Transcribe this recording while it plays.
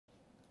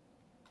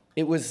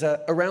It was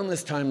around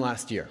this time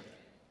last year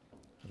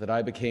that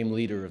I became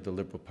leader of the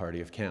Liberal Party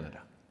of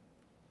Canada.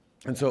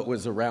 And so it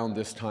was around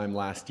this time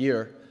last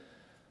year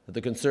that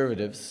the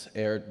Conservatives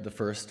aired the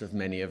first of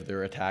many of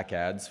their attack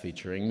ads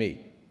featuring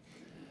me.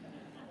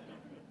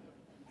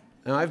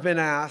 Now, I've been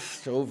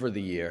asked over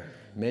the year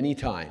many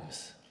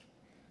times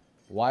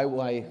why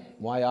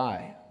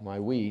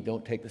we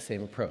don't take the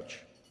same approach.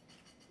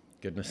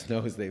 Goodness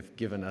knows they've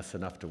given us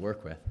enough to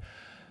work with.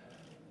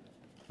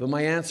 But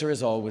my answer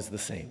is always the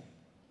same.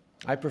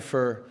 I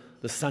prefer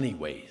the sunny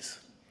ways,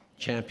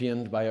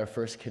 championed by our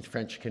first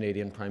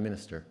French-Canadian Prime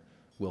Minister,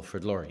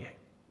 Wilfrid Laurier.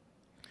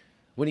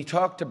 When he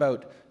talked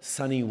about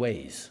sunny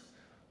ways,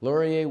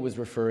 Laurier was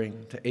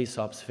referring to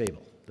Aesop's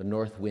fable, the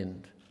north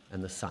wind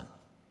and the sun.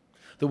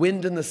 The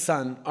wind and the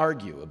sun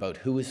argue about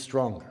who is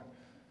stronger,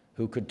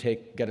 who could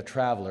get a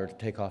traveler to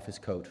take off his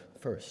coat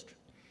first.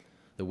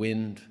 The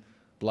wind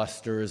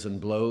blusters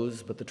and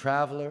blows, but the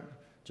traveler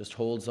just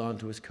holds on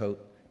to his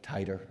coat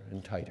tighter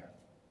and tighter.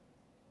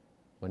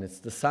 When it's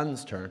the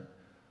sun's turn,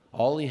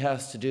 all he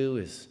has to do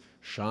is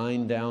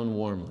shine down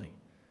warmly,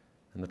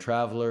 and the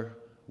traveler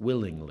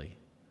willingly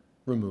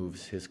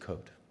removes his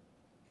coat.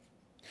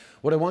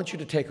 What I want you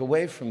to take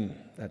away from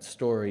that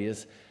story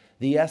is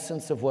the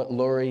essence of what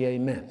Laurier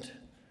meant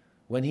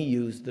when he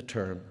used the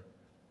term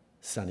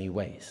sunny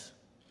ways.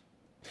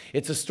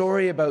 It's a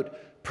story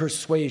about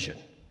persuasion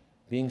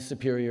being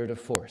superior to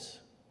force.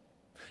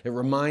 It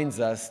reminds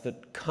us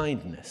that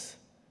kindness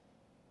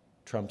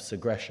trumps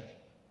aggression.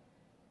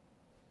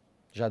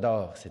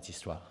 J'adore cette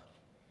histoire.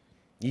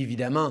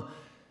 Évidemment,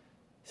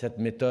 cette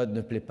méthode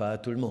ne plaît pas à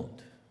tout le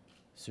monde.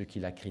 Ceux qui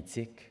la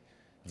critiquent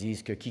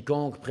disent que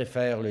quiconque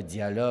préfère le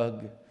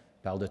dialogue,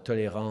 parle de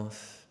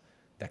tolérance,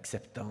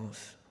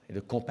 d'acceptance et de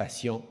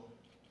compassion,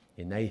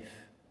 est naïf.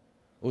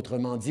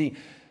 Autrement dit,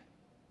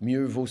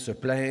 mieux vaut se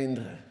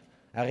plaindre,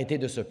 arrêter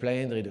de se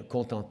plaindre et de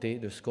contenter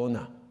de ce qu'on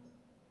a.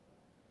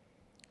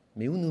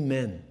 Mais où nous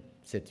mène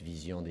cette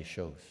vision des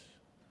choses?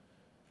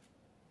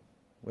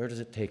 Where does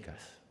it take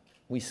us?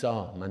 We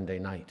saw Monday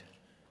night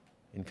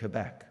in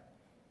Quebec.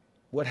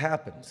 What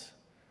happens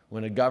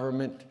when a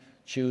government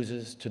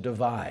chooses to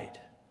divide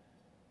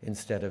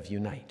instead of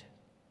unite?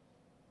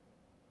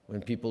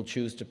 When people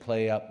choose to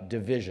play up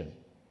division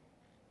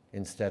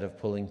instead of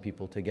pulling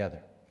people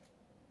together?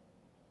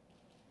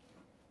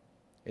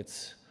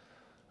 It's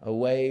a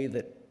way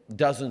that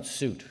doesn't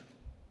suit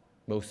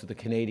most of the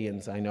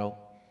Canadians I know,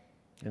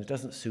 and it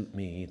doesn't suit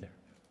me either.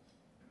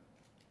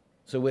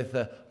 So with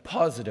a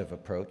positive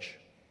approach,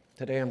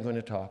 today I'm going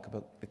to talk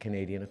about the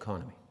Canadian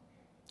economy,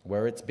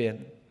 where it's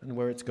been and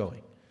where it's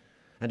going,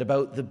 and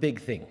about the big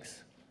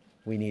things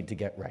we need to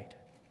get right.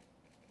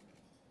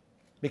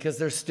 Because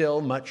there's still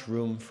much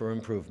room for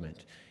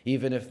improvement,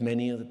 even if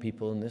many of the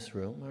people in this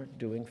room are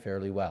doing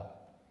fairly well.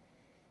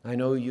 I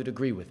know you'd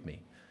agree with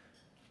me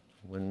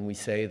when we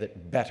say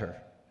that better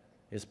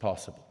is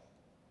possible.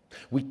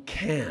 We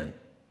can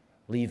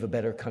leave a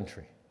better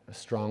country, a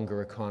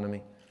stronger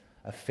economy,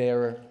 a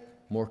fairer,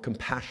 more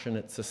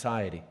compassionate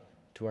society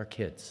to our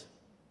kids.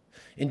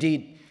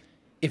 Indeed,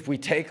 if we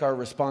take our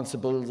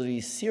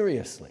responsibilities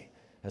seriously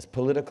as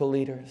political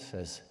leaders,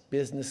 as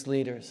business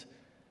leaders,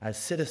 as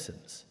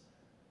citizens,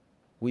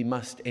 we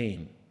must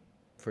aim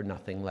for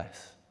nothing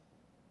less.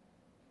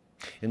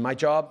 In my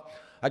job,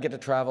 I get to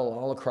travel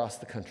all across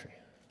the country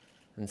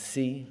and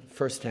see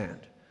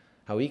firsthand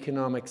how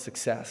economic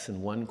success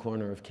in one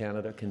corner of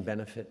Canada can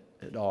benefit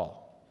it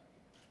all.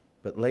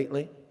 But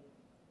lately,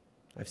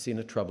 I've seen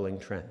a troubling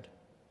trend.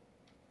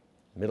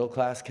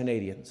 Middle-class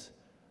Canadians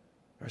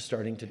are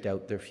starting to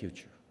doubt their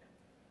future.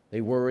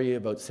 They worry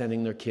about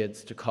sending their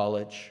kids to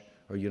college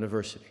or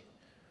university.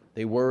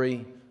 They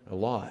worry a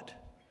lot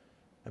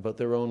about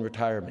their own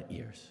retirement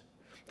years.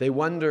 They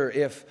wonder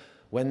if,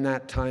 when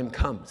that time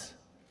comes,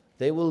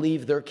 they will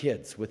leave their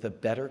kids with a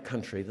better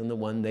country than the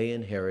one they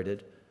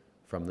inherited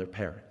from their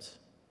parents.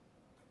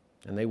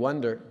 And they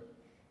wonder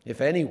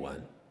if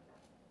anyone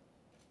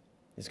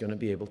is going to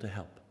be able to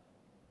help.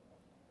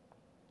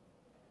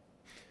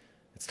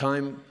 It's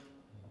time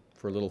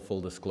for a little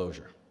full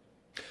disclosure.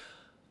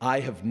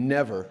 I have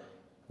never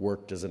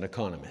worked as an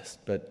economist,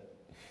 but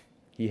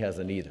he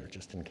hasn't either,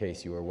 just in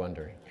case you were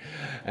wondering,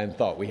 and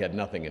thought we had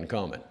nothing in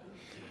common.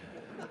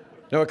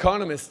 Now,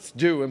 economists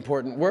do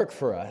important work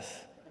for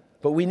us,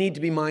 but we need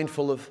to be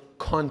mindful of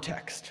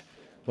context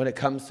when it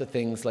comes to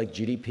things like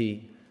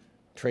GDP,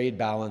 trade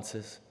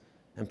balances,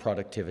 and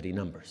productivity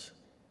numbers.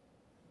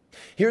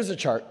 Here's a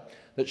chart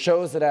that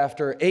shows that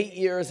after 8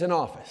 years in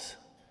office,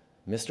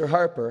 Mr.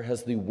 Harper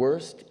has the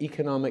worst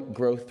economic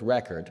growth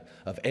record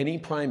of any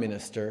prime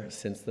minister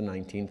since the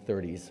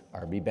 1930s,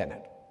 R.B.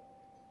 Bennett.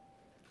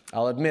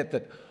 I'll admit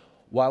that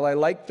while I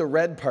like the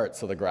red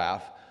parts of the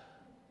graph,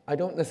 I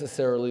don't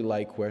necessarily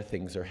like where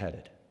things are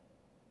headed.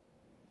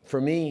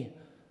 For me,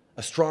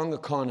 a strong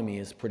economy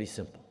is pretty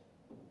simple.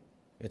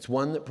 It's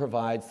one that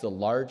provides the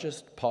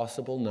largest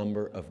possible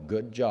number of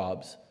good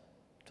jobs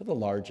to the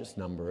largest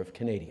number of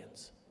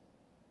Canadians.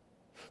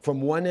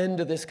 From one end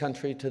of this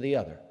country to the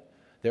other,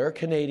 There are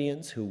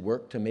Canadians who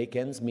work to make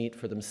ends meet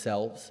for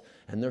themselves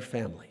and their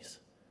families,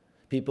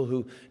 people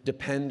who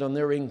depend on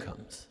their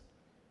incomes,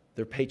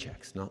 their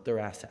paychecks, not their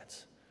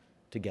assets,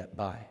 to get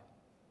by.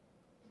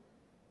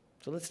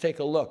 So let's take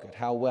a look at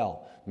how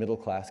well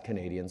middle-class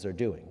Canadians are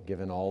doing,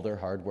 given all their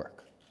hard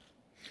work.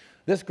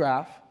 This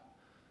graph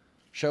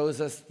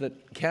shows us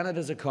that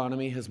Canada's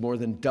economy has more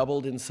than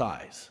doubled in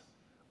size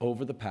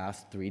over the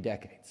past 3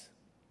 decades.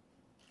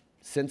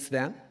 Since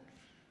then,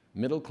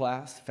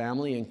 middle-class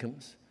family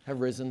incomes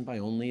have risen by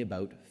only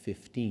about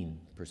 15%.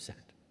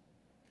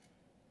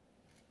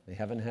 They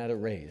haven't had a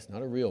raise,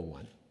 not a real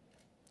one,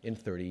 in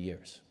 30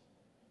 years.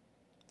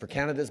 For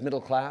Canada's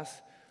middle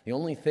class, the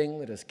only thing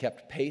that has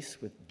kept pace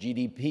with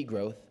GDP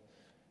growth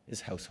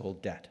is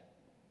household debt.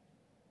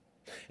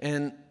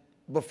 And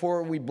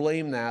before we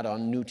blame that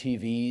on new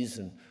TVs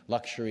and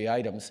luxury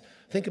items,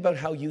 think about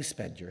how you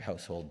spend your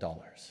household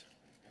dollars.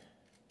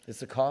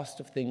 It's the cost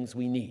of things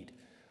we need,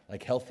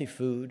 like healthy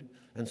food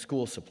and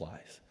school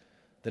supplies,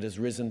 that has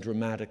risen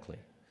dramatically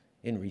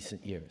in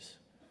recent years,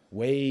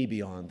 way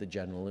beyond the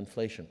general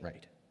inflation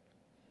rate.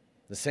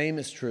 The same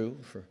is true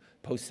for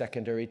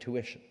post-secondary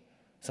tuition,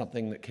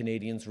 something that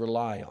Canadians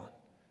rely on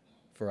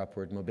for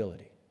upward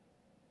mobility.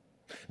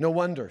 No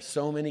wonder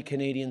so many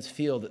Canadians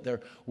feel that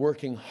they're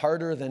working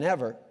harder than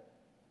ever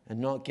and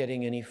not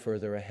getting any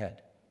further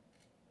ahead.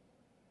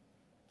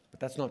 But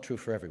that's not true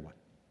for everyone.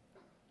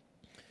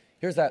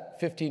 Here's that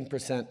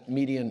 15%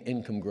 median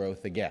income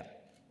growth again.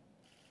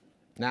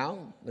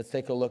 Now, let's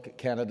take a look at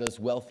Canada's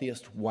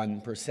wealthiest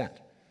 1%.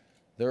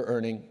 They're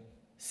earning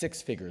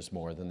 6 figures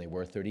more than they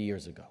were 30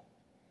 years ago.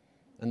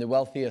 And the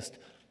wealthiest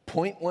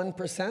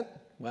 0.1%,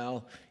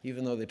 well,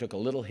 even though they took a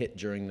little hit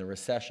during the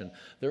recession,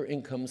 their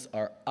incomes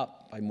are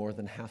up by more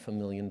than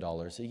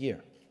 $500,000 a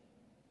year.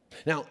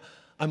 Now,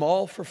 I'm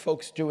all for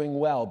folks doing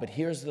well, but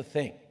here's the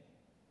thing.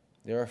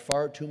 There are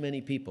far too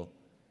many people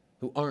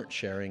who aren't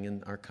sharing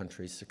in our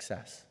country's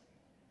success.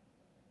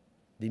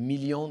 Des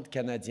millions de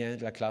Canadiens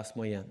de la classe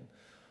moyenne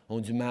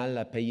ont du mal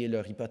à payer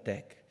leur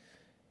hypothèque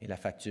et la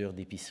facture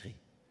d'épicerie.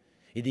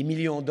 Et des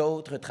millions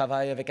d'autres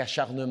travaillent avec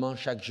acharnement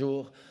chaque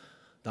jour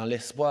dans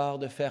l'espoir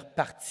de faire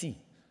partie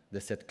de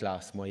cette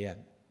classe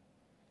moyenne.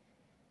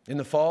 In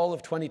the fall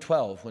of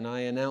 2012, when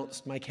I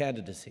announced my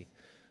candidacy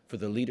for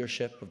the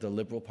leadership of the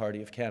Liberal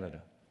Party of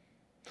Canada,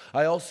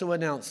 I also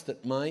announced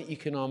that my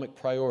economic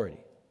priority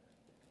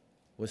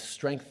was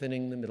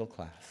strengthening the middle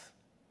class.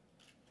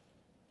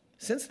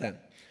 Since then,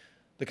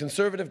 the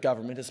Conservative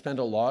government has spent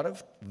a lot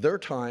of their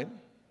time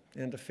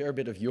and a fair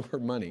bit of your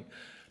money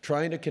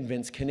trying to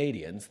convince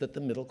Canadians that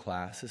the middle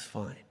class is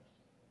fine.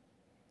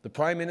 The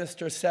Prime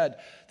Minister said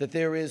that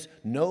there is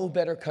no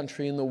better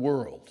country in the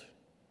world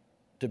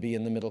to be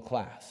in the middle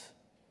class.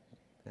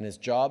 And his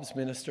Jobs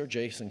Minister,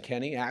 Jason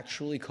Kenney,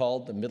 actually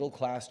called the middle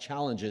class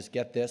challenges,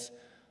 get this,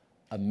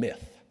 a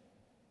myth.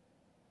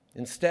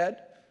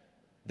 Instead,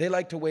 they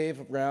like to wave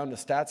around a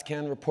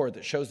StatsCan report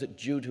that shows that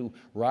due to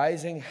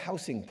rising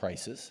housing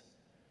prices,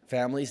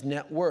 families'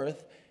 net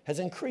worth has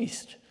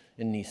increased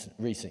in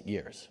recent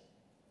years.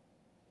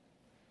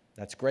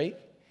 That's great.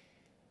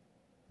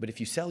 But if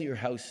you sell your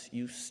house,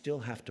 you still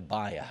have to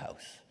buy a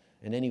house.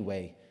 And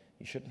anyway,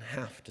 you shouldn't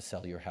have to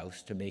sell your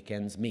house to make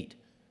ends meet.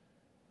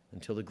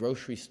 Until the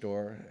grocery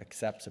store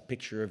accepts a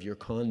picture of your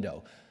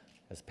condo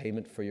as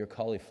payment for your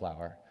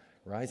cauliflower,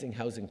 rising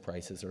housing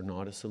prices are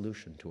not a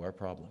solution to our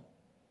problem.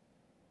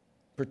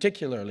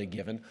 Particularly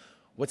given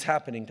what's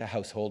happening to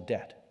household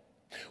debt.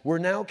 We're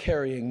now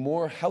carrying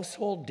more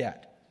household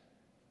debt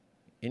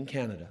in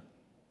Canada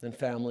than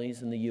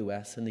families in the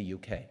US and the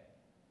UK,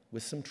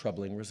 with some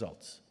troubling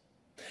results.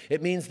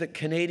 It means that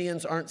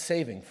Canadians aren't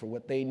saving for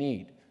what they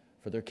need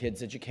for their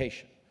kids'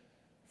 education,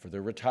 for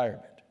their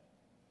retirement.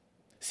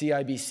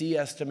 CIBC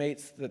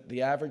estimates that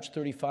the average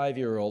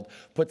 35-year-old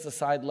puts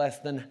aside less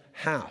than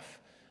half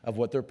of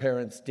what their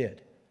parents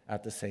did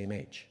at the same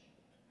age.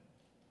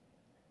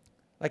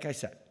 Like I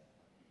said,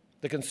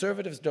 the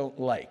Conservatives don't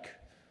like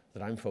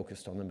that I'm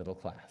focused on the middle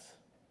class.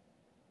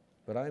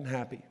 But I'm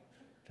happy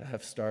to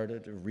have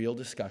started a real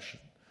discussion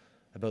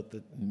about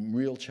the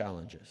real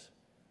challenges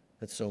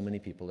that so many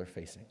people are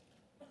facing.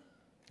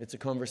 It's a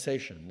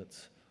conversation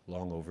that's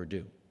long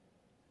overdue.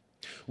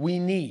 We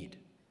need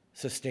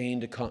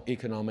sustained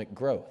economic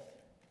growth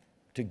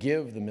to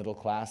give the middle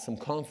class some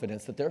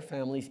confidence that their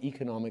family's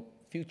economic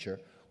future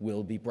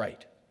will be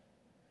bright.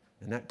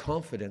 And that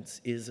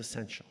confidence is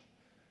essential.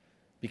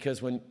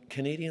 Because when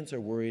Canadians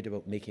are worried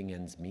about making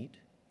ends meet,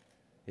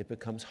 it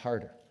becomes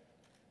harder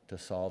to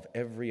solve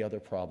every other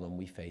problem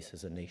we face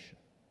as a nation.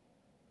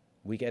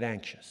 We get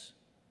anxious.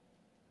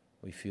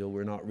 We feel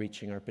we're not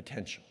reaching our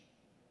potential.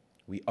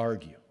 We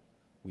argue.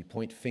 We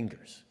point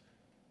fingers.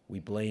 We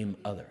blame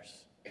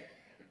others.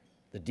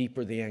 The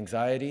deeper the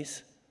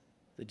anxieties,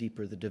 the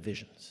deeper the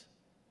divisions.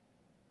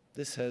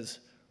 This has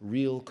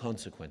real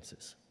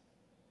consequences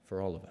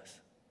for all of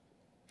us.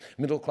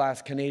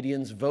 Middle-class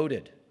Canadians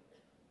voted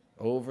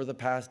over the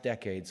past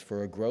decades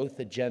for a growth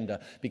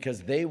agenda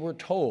because they were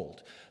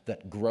told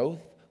that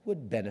growth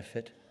would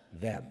benefit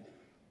them.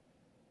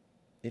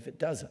 If it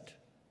doesn't,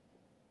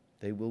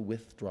 they will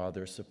withdraw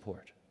their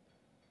support.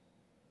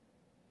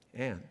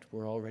 And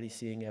we're already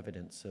seeing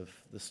evidence of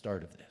the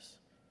start of this.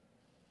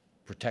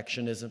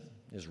 Protectionism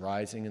is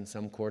rising in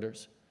some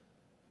quarters,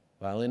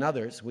 while in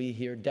others we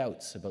hear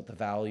doubts about the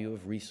value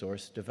of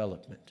resource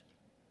development.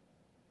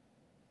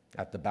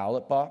 At the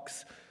ballot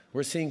box,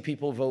 we're seeing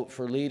people vote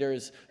for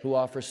leaders who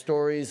offer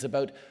stories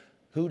about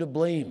who to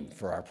blame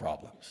for our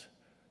problems,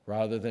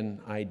 rather than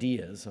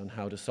ideas on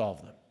how to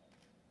solve them.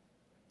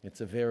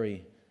 It's a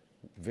very,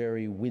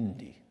 very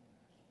windy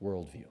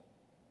worldview.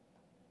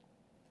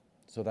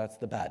 So that's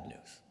the bad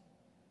news.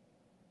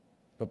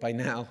 But by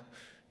now,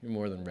 you're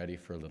more than ready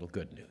for a little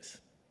good news.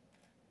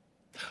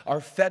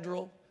 Our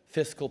federal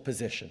fiscal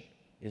position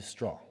is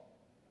strong.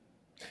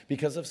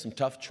 Because of some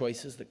tough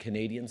choices that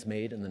Canadians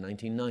made in the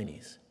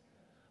 1990s,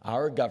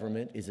 our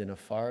government is in a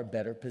far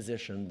better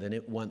position than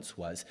it once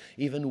was,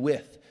 even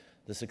with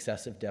the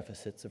successive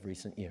deficits of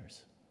recent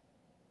years.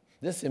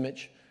 This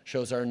image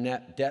shows our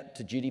net debt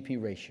to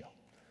GDP ratio.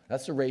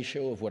 That's the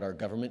ratio of what our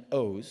government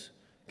owes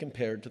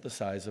compared to the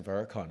size of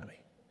our economy.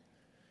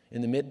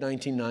 In the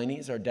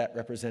mid-1990s, our debt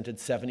represented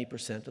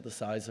 70% of the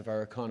size of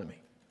our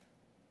economy.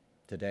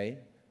 Today,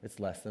 it's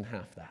less than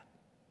half that.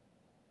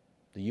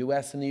 The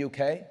US and the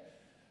UK,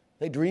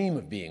 they dream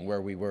of being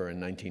where we were in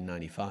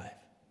 1995.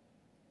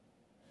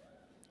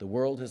 The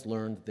world has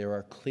learned there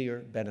are clear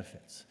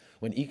benefits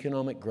when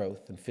economic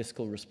growth and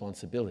fiscal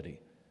responsibility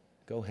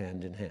go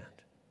hand in hand.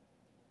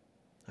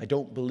 I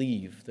don't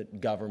believe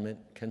that government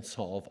can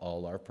solve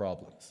all our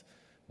problems,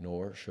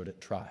 nor should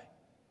it try.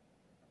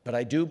 But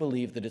I do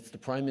believe that it's the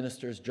Prime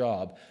Minister's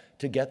job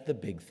to get the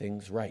big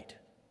things right.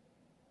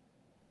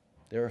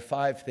 There are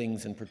 5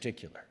 things in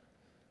particular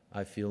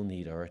I feel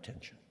need our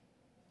attention.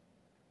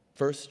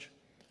 First,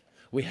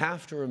 we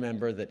have to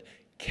remember that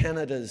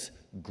Canada's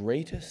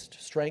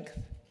greatest strength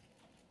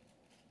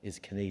is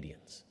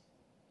Canadians.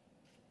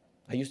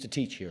 I used to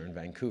teach here in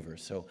Vancouver,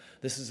 so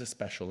this is a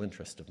special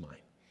interest of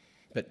mine.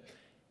 But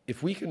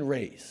if we can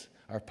raise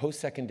our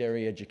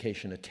post-secondary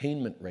education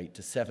attainment rate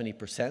to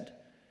 70%,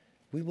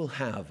 we will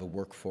have a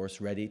workforce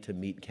ready to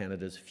meet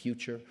Canada's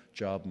future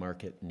job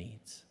market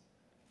needs.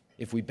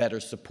 If we better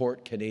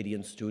support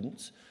Canadian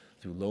students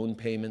through loan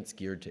payments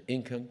geared to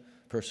income,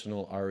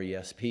 personal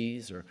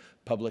RESPs, or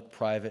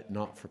public-private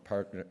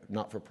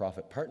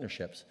not-for-profit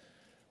partnerships,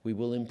 we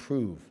will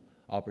improve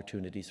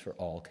opportunities for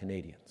all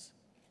Canadians.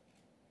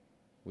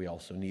 We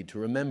also need to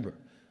remember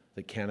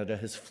that Canada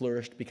has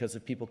flourished because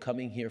of people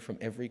coming here from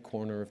every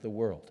corner of the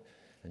world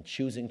and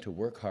choosing to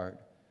work hard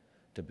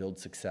to build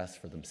success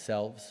for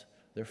themselves,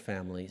 their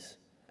families,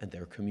 and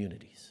their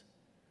communities.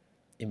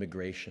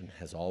 Immigration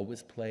has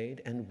always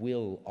played and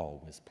will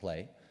always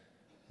play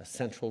a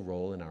central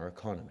role in our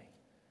economy.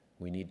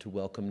 We need to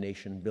welcome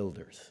nation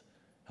builders,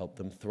 help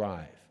them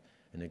thrive,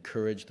 and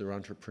encourage their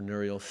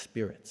entrepreneurial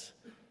spirits,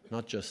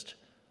 not just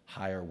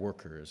hire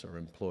workers or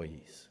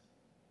employees.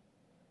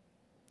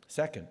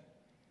 Second,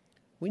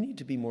 we need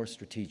to be more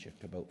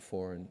strategic about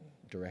foreign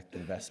direct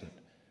investment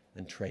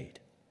and trade.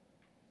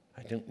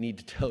 I don't need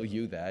to tell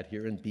you that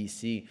here in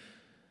BC,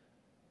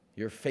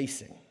 you're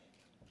facing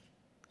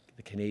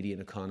the Canadian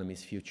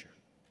economy's future.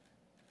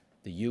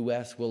 The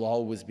US will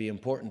always be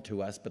important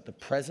to us, but the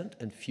present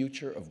and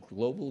future of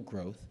global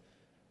growth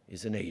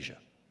is in Asia.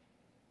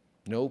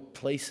 No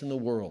place in the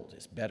world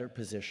is better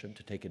positioned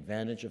to take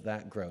advantage of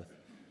that growth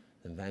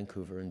than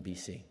Vancouver and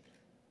BC.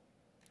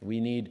 We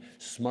need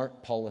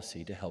smart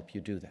policy to help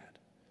you do that.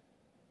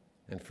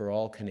 And for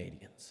all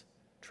Canadians,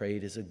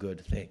 trade is a good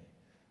thing,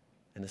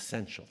 an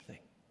essential thing.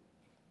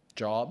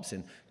 Jobs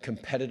in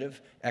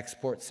competitive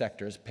export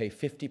sectors pay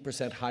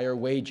 50% higher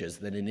wages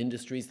than in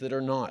industries that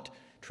are not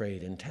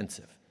trade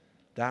intensive.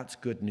 That's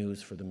good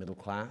news for the middle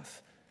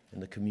class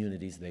and the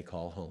communities they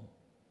call home.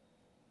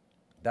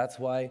 That's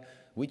why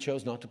we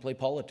chose not to play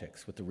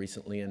politics with the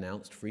recently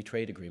announced free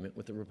trade agreement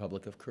with the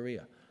Republic of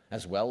Korea,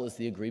 as well as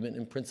the agreement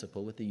in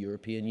principle with the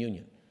European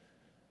Union.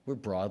 We're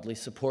broadly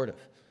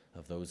supportive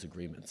of those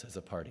agreements as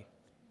a party.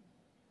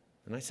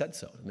 And I said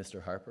so to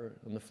Mr. Harper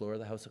on the floor of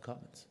the House of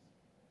Commons.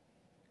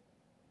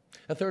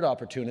 A third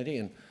opportunity,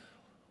 and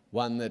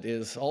one that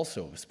is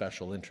also of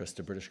special interest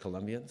to British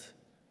Columbians,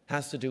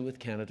 has to do with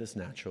Canada's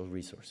natural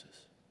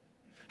resources.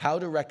 How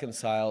to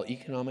reconcile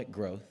economic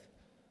growth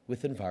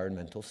with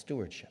environmental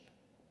stewardship.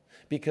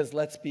 Because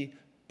let's be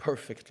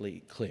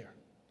perfectly clear,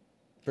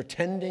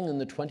 pretending in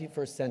the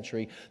 21st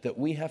century that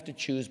we have to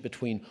choose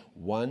between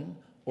one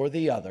or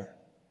the other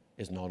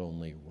is not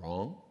only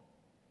wrong,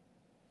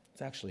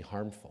 it's actually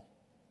harmful.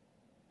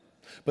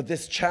 But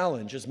this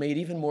challenge is made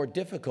even more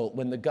difficult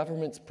when the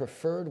government's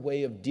preferred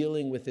way of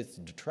dealing with its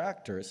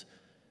detractors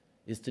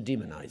is to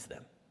demonize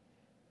them,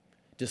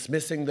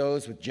 dismissing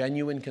those with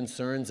genuine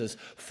concerns as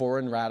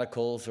foreign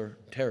radicals or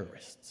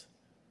terrorists,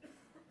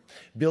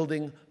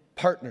 building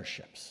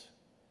partnerships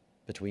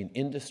between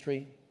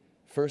industry,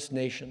 First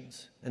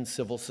Nations, and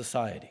civil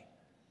society,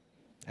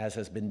 as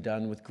has been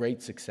done with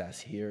great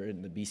success here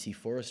in the BC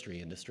forestry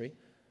industry.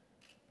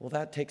 Well,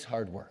 that takes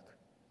hard work.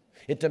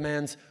 It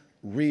demands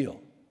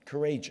real,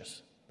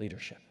 courageous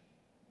leadership.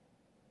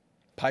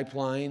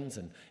 Pipelines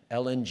and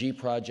LNG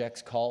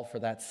projects call for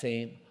that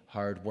same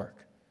hard work.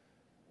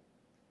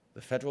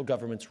 The federal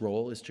government's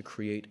role is to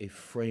create a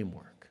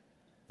framework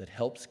that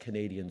helps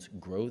Canadians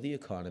grow the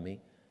economy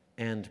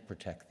and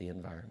protect the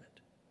environment.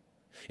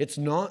 It's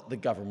not the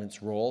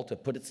government's role to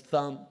put its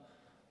thumb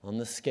on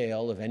the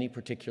scale of any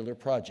particular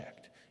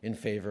project in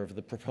favor of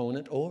the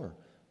proponent or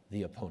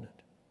the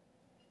opponent.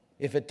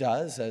 If it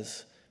does,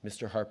 as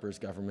Mr. Harper's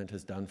government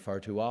has done far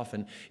too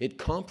often, it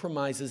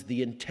compromises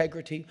the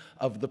integrity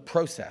of the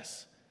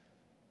process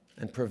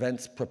and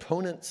prevents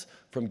proponents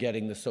from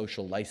getting the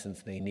social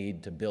license they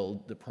need to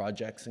build the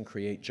projects and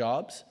create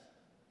jobs.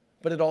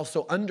 But it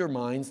also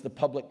undermines the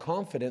public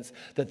confidence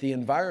that the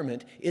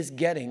environment is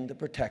getting the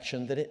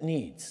protection that it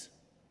needs.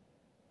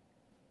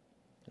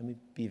 Let me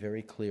be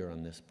very clear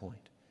on this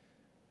point.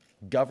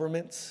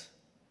 Governments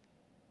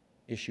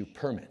issue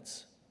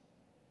permits,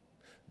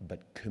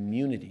 but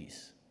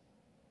communities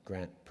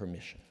grant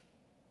permission.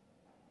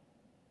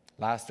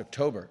 Last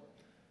October,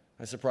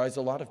 I surprised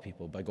a lot of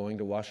people by going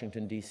to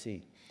Washington,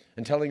 D.C.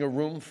 and telling a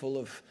room full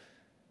of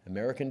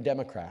American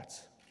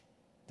Democrats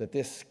that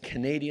this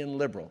Canadian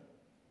Liberal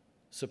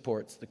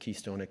supports the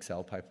Keystone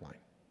XL pipeline.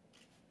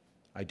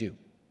 I do.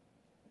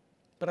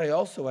 But I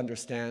also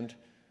understand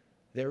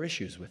their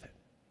issues with it.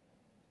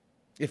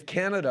 If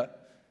Canada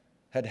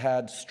had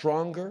had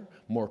stronger,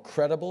 more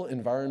credible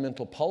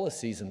environmental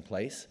policies in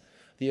place,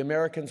 the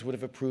Americans would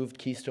have approved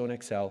Keystone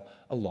XL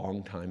a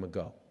long time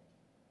ago.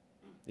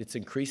 It's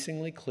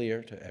increasingly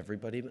clear to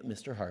everybody but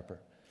Mr. Harper,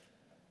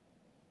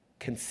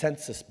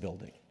 consensus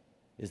building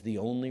is the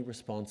only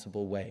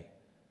responsible way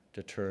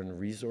to turn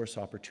resource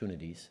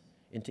opportunities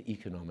into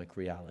economic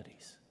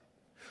realities.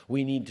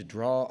 We need to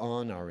draw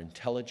on our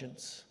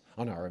intelligence,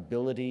 on our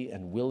ability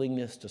and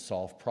willingness to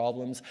solve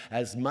problems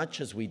as much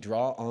as we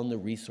draw on the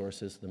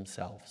resources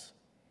themselves.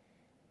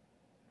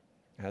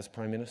 As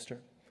Prime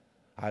Minister,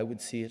 I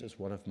would see it as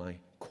one of my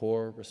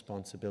core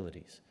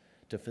responsibilities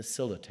to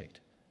facilitate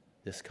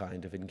this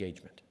kind of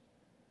engagement.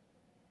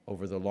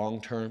 Over the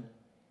long term,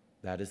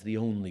 that is the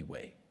only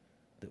way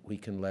that we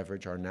can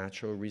leverage our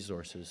natural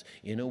resources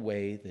in a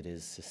way that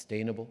is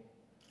sustainable,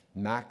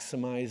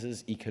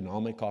 maximizes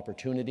economic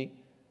opportunity,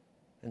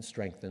 and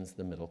strengthens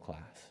the middle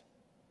class.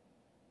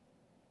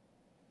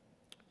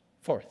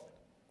 Fourth,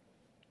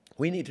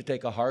 we need to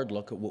take a hard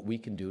look at what we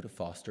can do to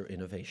foster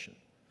innovation.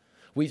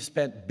 We've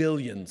spent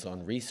billions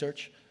on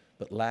research,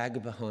 but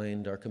lag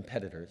behind our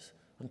competitors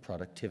on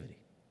productivity.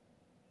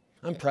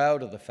 I'm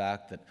proud of the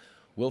fact that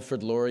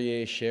Wilfrid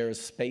Laurier shares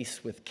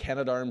space with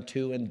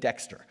Canadarm2 and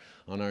Dexter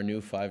on our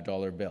new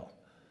 $5 bill.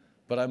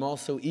 But I'm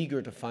also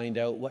eager to find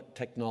out what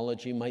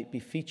technology might be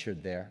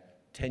featured there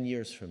 10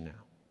 years from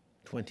now,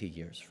 20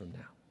 years from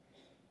now.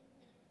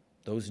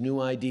 Those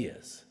new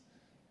ideas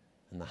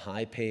and the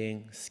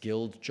high-paying,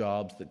 skilled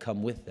jobs that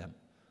come with them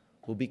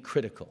will be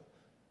critical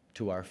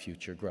to our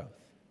future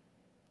growth.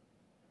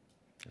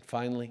 And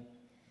finally,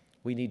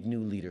 we need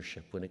new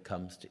leadership when it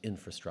comes to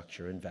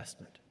infrastructure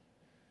investment.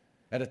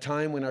 At a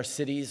time when our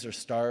cities are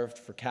starved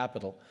for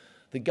capital,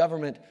 the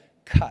government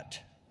cut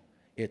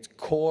its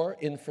core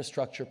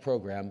infrastructure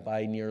program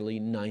by nearly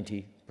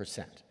 90%.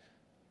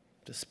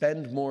 To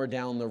spend more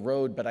down the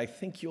road, but I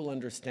think you'll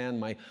understand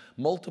my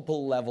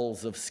multiple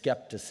levels of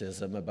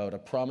skepticism about a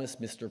promise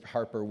Mr.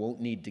 Harper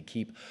won't need to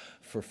keep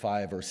for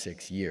 5 or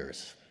 6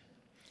 years.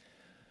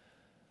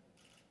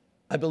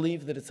 I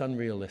believe that it's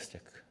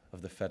unrealistic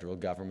of the federal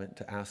government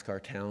to ask our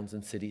towns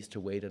and cities to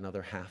wait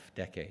another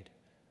half-decade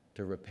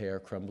to repair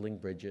crumbling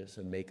bridges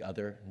and make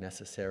other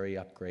necessary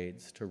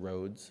upgrades to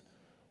roads,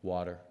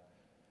 water,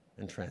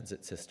 and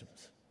transit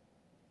systems.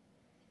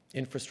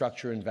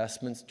 Infrastructure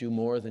investments do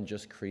more than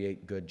just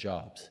create good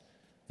jobs.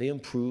 They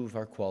improve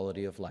our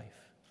quality of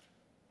life.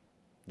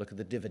 Look at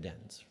the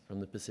dividends from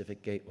the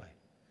Pacific Gateway.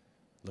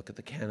 Look at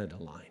the Canada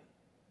Line.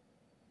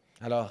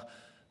 Alors,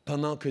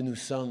 pendant que nous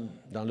sommes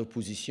dans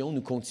l'opposition,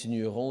 nous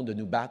continuerons de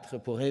nous battre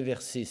pour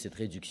inverser cette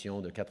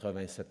réduction de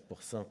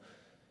 87%.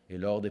 Et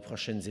lors des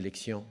prochaines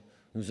élections,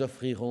 nous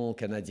offrirons aux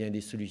Canadiens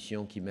des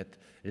solutions qui mettent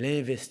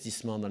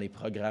l'investissement dans les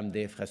programmes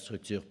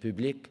d'infrastructures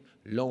publiques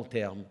long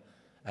terme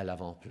à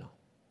l'avant-plan.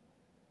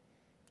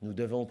 Nous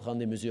devons prendre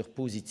des mesures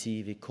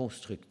positives et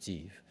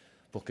constructives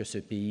pour que ce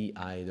pays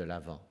aille de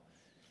l'avant.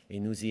 Et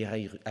nous y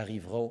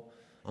arriverons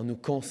en nous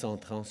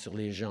concentrant sur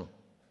les gens,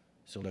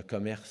 sur le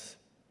commerce,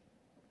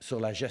 sur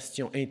la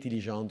gestion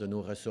intelligente de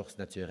nos ressources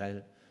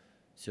naturelles,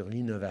 sur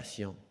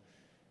l'innovation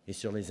et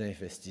sur les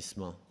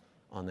investissements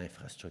en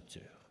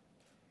infrastructure.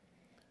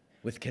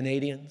 With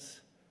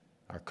Canadians,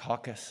 our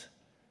caucus,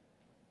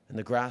 and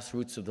the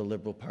grassroots of the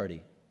Liberal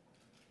Party,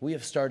 we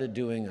have started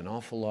doing an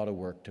awful lot of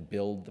work to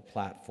build the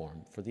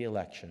platform for the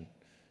election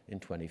in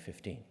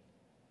 2015.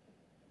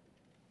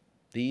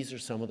 These are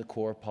some of the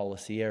core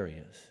policy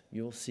areas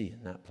you will see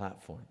in that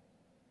platform.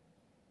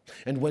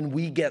 And when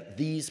we get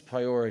these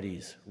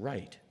priorities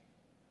right,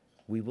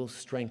 we will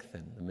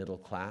strengthen the middle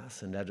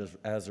class and,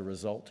 as a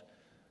result,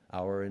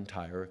 our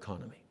entire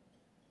economy.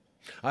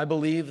 I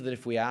believe that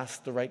if we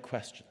ask the right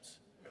questions,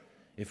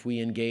 if we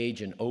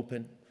engage in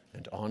open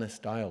and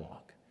honest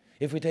dialogue,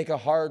 if we take a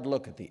hard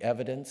look at the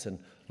evidence and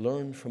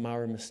learn from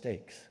our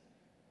mistakes,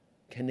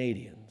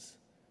 Canadians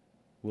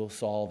will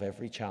solve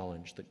every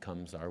challenge that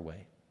comes our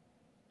way.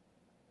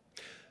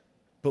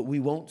 But we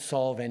won't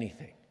solve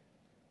anything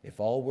if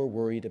all we're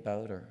worried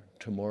about are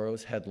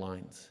tomorrow's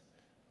headlines,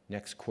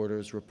 next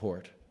quarter's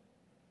report,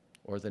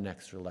 or the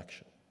next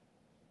election.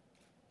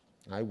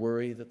 I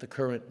worry that the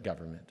current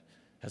government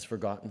has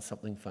forgotten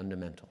something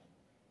fundamental.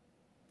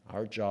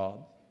 Our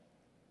job,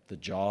 the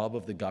job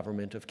of the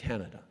Government of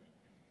Canada,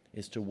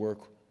 is to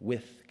work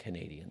with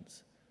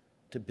Canadians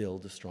to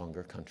build a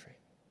stronger country.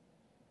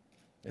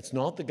 It's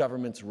not the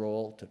government's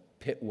role to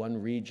pit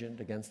one region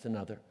against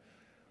another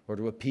or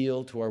to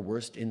appeal to our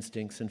worst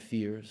instincts and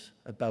fears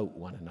about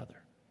one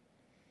another.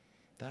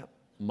 That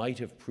might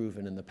have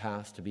proven in the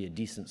past to be a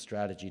decent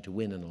strategy to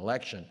win an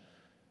election,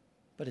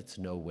 but it's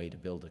no way to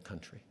build a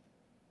country.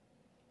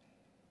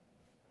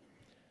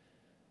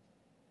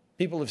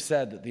 People have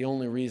said that the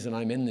only reason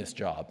I'm in this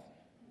job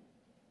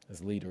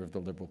as leader of the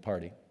Liberal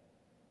Party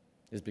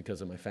is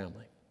because of my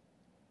family.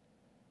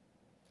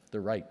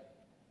 They're right.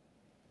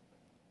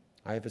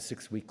 I have a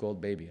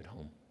 6-week-old baby at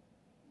home.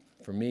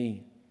 For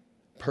me,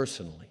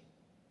 personally,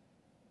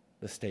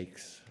 the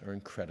stakes are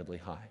incredibly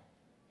high.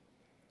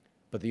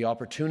 But the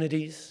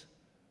opportunities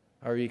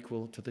are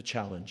equal to the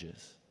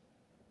challenges,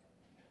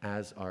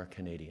 as are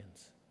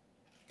Canadians.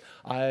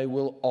 I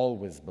will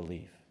always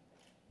believe,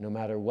 no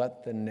matter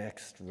what the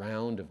next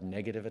round of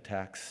negative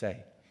attacks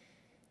say,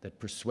 that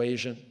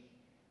persuasion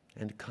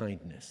and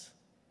kindness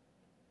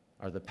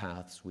are the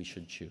paths we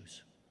should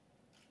choose.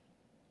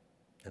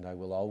 And I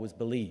will always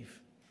believe,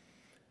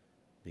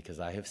 because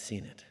I have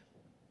seen it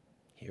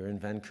here in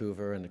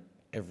Vancouver and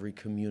every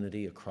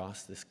community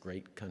across this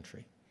great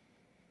country,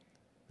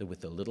 that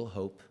with a little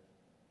hope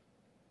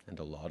and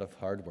a lot of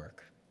hard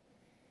work,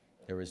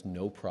 there is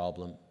no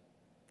problem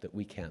that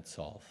we can't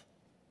solve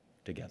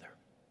together.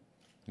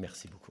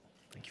 Merci beaucoup.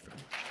 Thank you very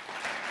much.